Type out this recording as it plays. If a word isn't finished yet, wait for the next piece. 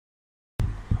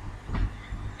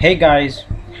Hey guys,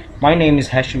 my name is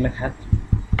Hashim Medhat.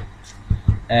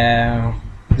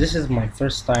 This is my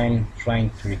first time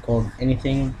trying to record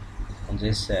anything on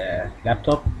this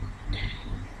laptop.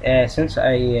 Since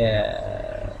I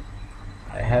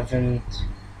haven't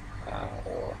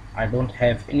or I don't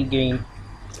have any game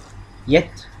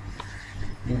yet,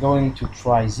 I'm going to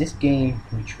try this game,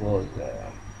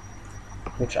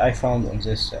 which I found on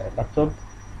this laptop.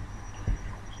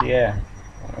 So yeah.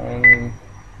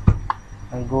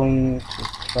 I'm going to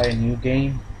try a new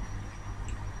game.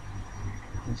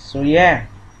 So yeah,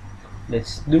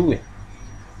 let's do it.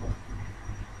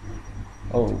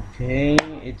 Okay,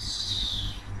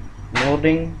 it's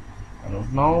loading. I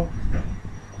don't know.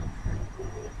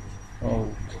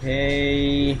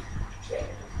 Okay,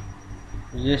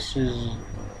 this is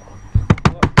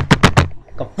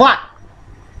what the fuck?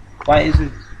 Why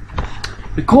isn't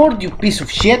record, you piece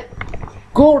of shit?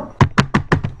 Record.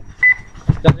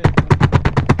 Doesn't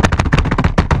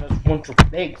want to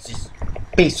make this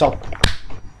piece of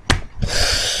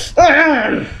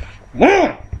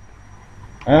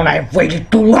and I've waited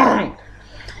too long.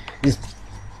 This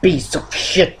piece of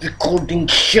shit recording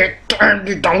shit turned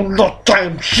it down the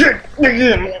time shit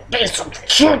piece of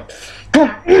shit. Come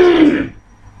on.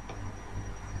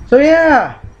 So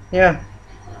yeah.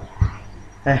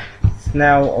 It's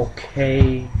now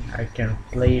okay. I can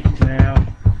play it now.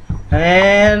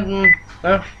 And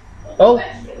oh,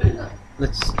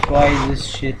 let's try this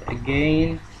shit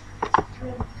again.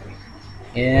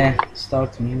 Yeah,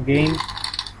 start a new game.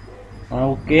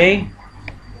 Okay.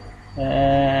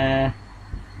 I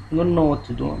don't know what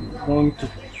to do. I'm going to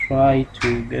try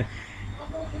to get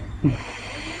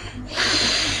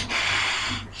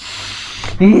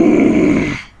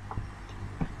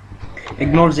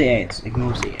ignore the ads.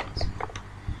 Ignore the ads.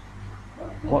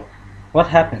 What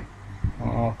happened?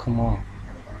 Oh, come on.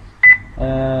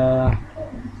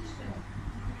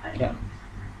 Yeah.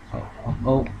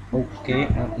 Oh, okay.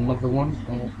 Another one.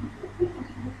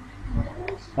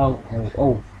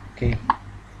 Oh, okay.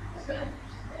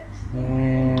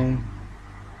 And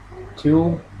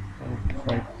two.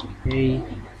 Okay.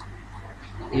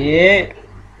 Yeah.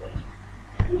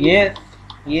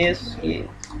 Yes.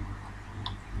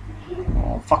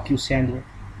 Oh, fuck you, Sandra.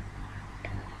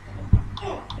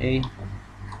 Hey.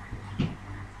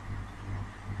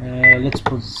 Let's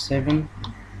put 7.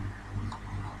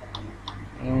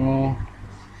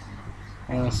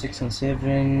 6 and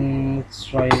 7. Let's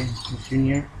try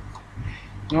junior.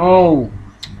 No.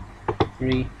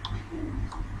 3,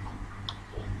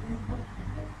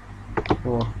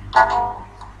 4.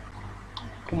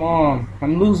 Come on,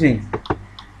 I'm losing.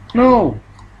 No.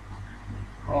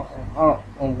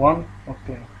 On 1.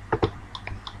 Okay.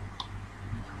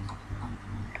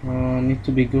 I need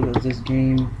to be good at this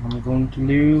game. I'm going to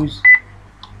lose.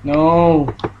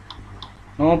 No,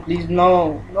 please,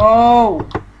 no.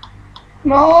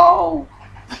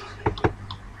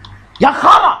 Ya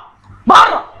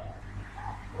Bara.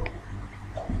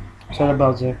 Sorry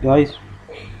about that, guys.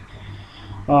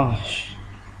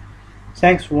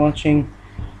 Thanks for watching.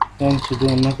 Going to do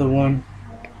another one.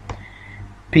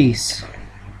 Peace.